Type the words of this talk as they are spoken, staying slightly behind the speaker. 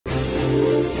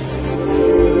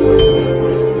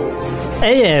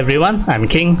Hey everyone, I'm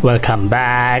King. Welcome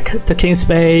back to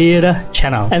KingSpade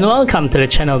channel, and welcome to the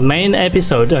channel main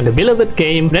episode on the beloved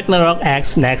game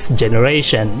ROX Next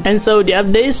Generation. And so the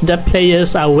updates that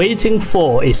players are waiting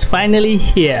for is finally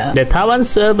here. The Taiwan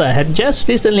server had just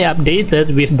recently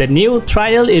updated with the new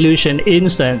Trial Illusion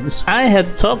instance. I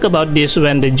had talked about this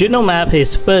when the Juno map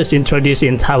is first introduced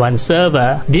in Taiwan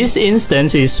server. This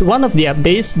instance is one of the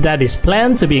updates that is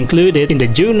planned to be included in the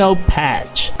Juno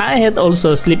patch. I had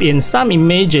also slipped in some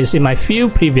images in my few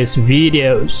previous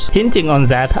videos hinting on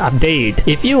that update.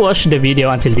 If you watch the video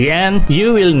until the end,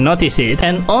 you will notice it,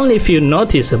 and only few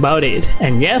notice about it.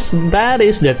 And yes, that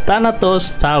is the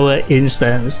Thanatos Tower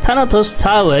instance. Thanatos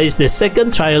Tower is the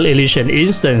second Trial Illusion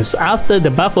instance after the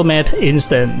Baphomet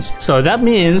instance, so that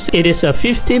means it is a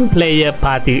 15-player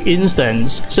party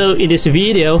instance. So in this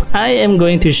video, I am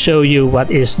going to show you what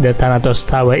is the Thanatos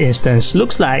Tower instance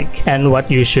looks like and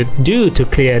what you should do to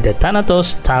clear the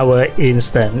Thanatos Tower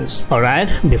instance. Alright,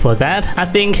 before that, I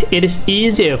think it is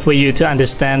easier for you to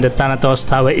understand the Thanatos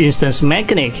Tower instance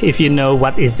mechanic if you know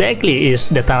what exactly is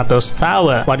the Thanatos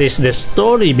Tower, what is the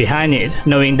story behind it.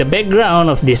 Knowing the background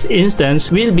of this instance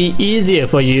will be easier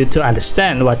for you to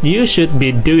understand what you should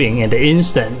be doing in the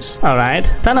instance. Alright,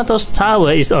 Thanatos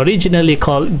Tower is originally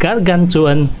called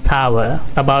Gargantuan Tower.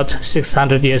 About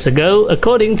 600 years ago,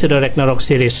 according to the Ragnarok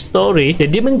series story, the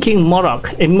Demon King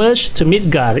Morok emerged to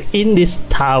Midgard in this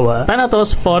tower.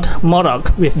 Thanatos fought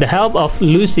Morok with the help of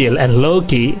Lucille and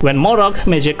Loki. When Morok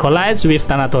magic collides with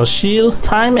Thanatos' shield,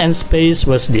 time and space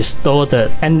was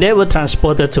distorted, and they were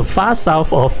transported to far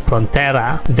south of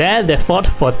Frontera. There they fought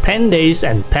for 10 days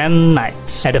and 10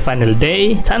 nights. At the final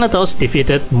day, Thanatos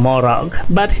defeated Morok,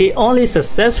 but he only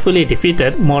successfully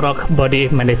defeated Morok body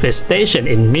manifestation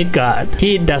in Midgard.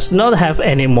 He does not have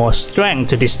any more strength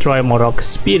to destroy Morok's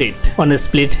spirit. On a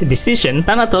split decision,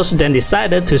 Thanatos then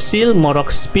decided to seal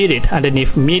Morok's spirit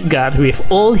underneath Midgard with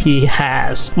all he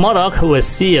has. Morok was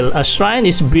sealed. A shrine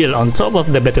is built on top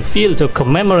of the battlefield to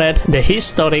commemorate the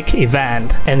historic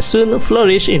event, and soon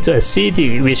flourish into a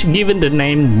city which given the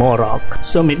name Morok.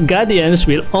 So Midgardians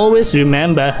will always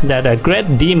remember that a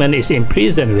great demon is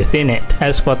imprisoned within it.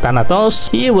 As for Thanatos,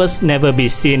 he was never be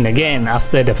seen again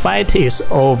after the fight is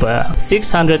over.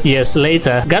 600 years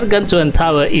later, Gargantuan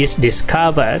Tower is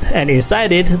discovered, and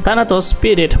inside it, Thanatos'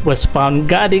 spirit was found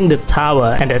guarding the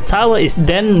tower, and the tower is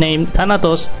then named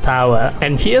Thanatos Tower.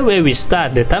 And here where we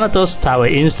start the Thanatos Tower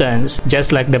instance.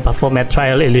 Just like the Baphomet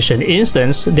Trial Illusion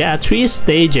instance, there are 3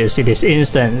 stages in this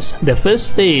instance. The first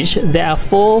stage, there are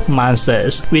 4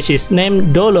 monsters, which is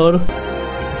named Dolor,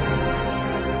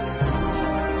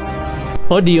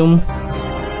 Odium,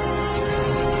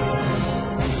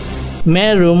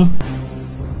 Merum,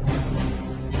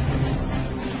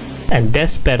 and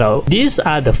Despero. These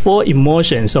are the 4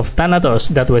 emotions of Thanatos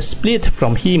that were split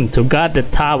from him to guard the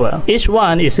tower. Each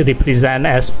one is represented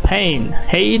as pain,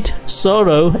 hate,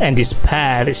 sorrow, and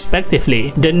despair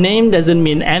respectively. The name doesn't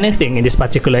mean anything in this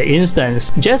particular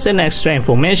instance, just an extra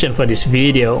information for this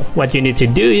video. What you need to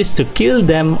do is to kill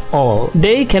them all.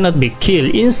 They cannot be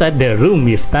killed inside the room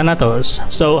with Thanatos.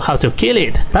 So how to kill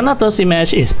it? Thanatos'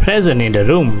 image is present in the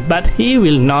room, but he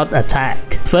will not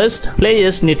attack. First,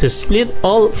 players need to split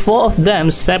all 4 of them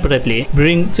separately.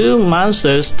 Bring 2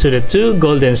 monsters to the 2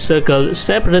 golden circles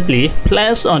separately,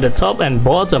 placed on the top and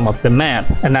bottom of the map.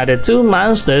 Another 2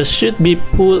 monsters should be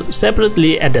pulled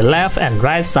separately at the left and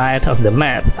right side of the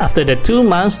map. After the 2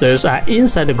 monsters are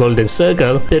inside the golden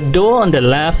circle, the door on the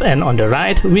left and on the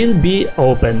right will be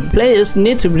open. Players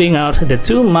need to bring out the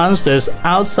 2 monsters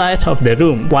outside of the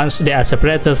room. Once they are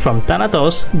separated from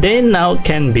Thanatos, they now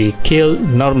can be killed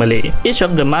normally. Each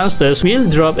of the monsters will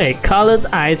drop a colored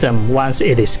item once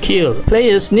it is killed.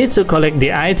 Players need to collect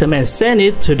the item and send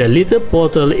it to the little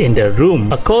portal in the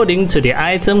room according to the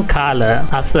item color.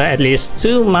 After at least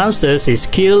 2 monsters is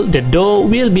killed, the door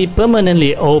will be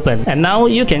permanently open, and now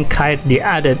you can kite the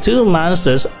other 2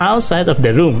 monsters outside of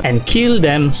the room and kill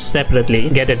them separately.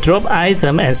 Get a drop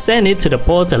item and send it to the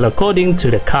portal according to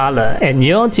the color, and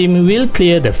your team will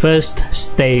clear the first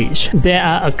stage. There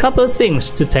are a couple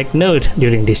things to take note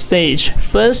during this stage.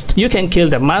 First, you can kill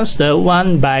the monster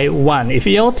one by one if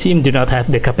your team do not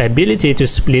have the capability to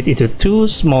split into 2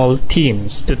 small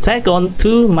teams to take on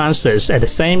 2 monsters at the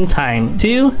same time.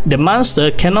 2. The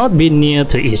monster cannot be near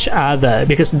to each other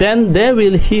because then they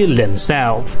will heal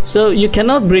themselves. So you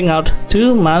cannot bring out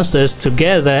 2 monsters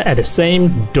together at the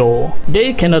same door.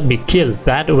 They cannot be killed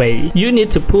that way. You need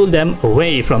to pull them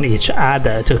away from each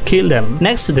other to kill them.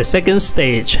 Next, the second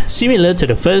stage. Similar to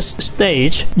the first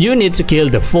stage, you need to kill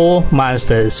the 4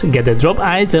 monsters. Get the drop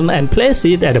item and place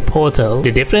it at the portal.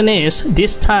 The difference is,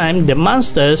 this time the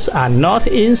monsters are not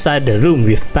inside the room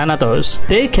with Thanatos.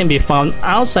 They can be found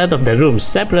outside of the room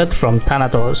separate from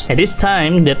Thanatos. At this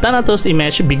time, the Thanatos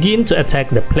image begin to attack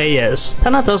the players.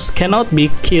 Thanatos cannot be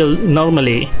killed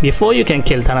normally. Before you can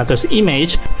kill Thanatos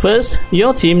image, first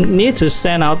your team need to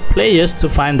send out players to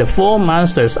find the 4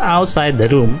 monsters outside the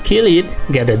room, kill it,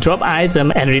 get a drop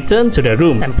item and return to the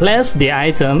room and place the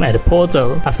item at the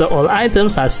portal. After all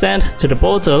items are sent to the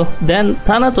portal, then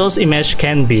Thanatos image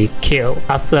can be killed.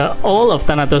 After all of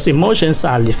Thanatos emotions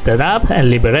are lifted up and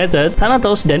liberated,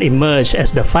 Thanatos then emerge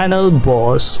as the final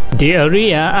boss. The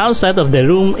area outside of the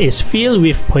room is filled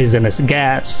with poisonous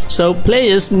gas, so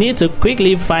players need to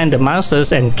quickly find the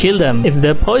monsters and kill them. If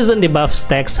the poison debuff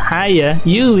stacks higher,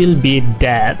 you will be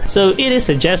dead. So it is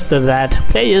suggested that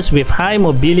players with high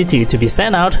mobility to be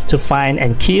sent out to find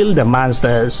and kill the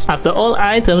monsters. After all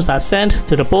items are sent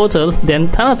to the portal, then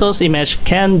Thanatos image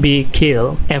can be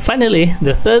killed. And finally,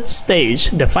 the third stage,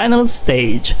 the final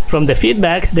stage. From the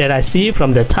feedback that I see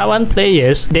from the Taiwan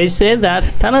players, they say that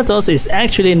Thanatos is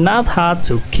actually not hard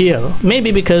to kill.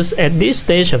 Maybe because at this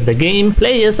stage of the game,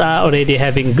 players are already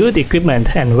having good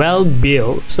equipment and well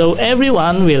built, so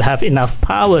everyone will have enough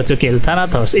power to kill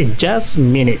Thanatos in just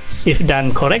minutes. If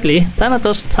done correctly,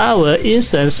 Thanatos Tower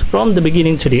instance from the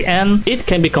beginning to the end, it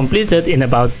can be completed in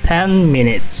about 10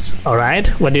 minutes. Alright,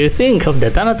 what do you think of the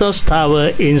Thanatos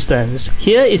Tower instance?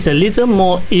 Here is a little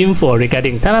more info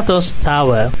regarding Thanatos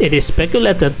Tower. It is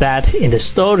speculated that in the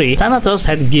story, Thanatos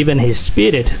had given his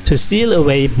spirit to seal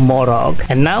away Morok,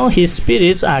 and now his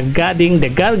spirits are guarding the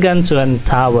Gargantuan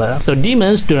Tower, so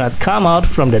demons do not come out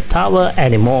from the tower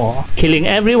anymore, killing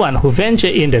everyone who venture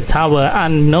in the tower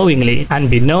unknowingly.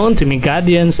 Unbeknown to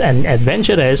Guardians and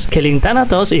adventurers, killing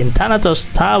Thanatos in Thanatos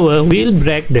Tower will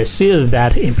break the seal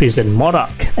that imprisoned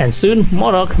Morok, and soon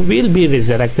Morok will be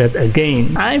resurrected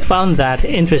again. I found that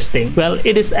interesting. Well,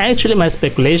 it is actually my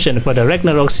speculation for the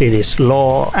Ragnarok series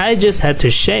lore. I just had to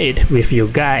share it with you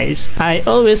guys. I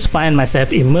always find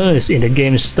myself immersed in the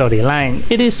game's storyline.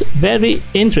 It is very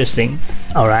interesting.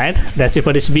 Alright, that's it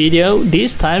for this video.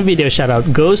 This time video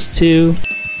shoutout goes to...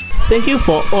 Thank you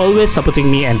for always supporting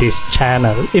me and this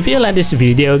channel. If you like this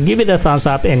video, give it a thumbs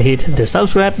up and hit the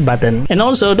subscribe button. And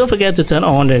also don't forget to turn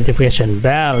on the notification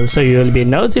bell so you will be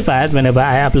notified whenever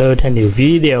I upload a new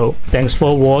video. Thanks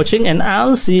for watching and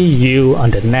I'll see you on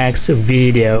the next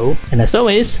video. And as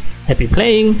always, happy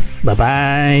playing. Bye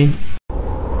bye.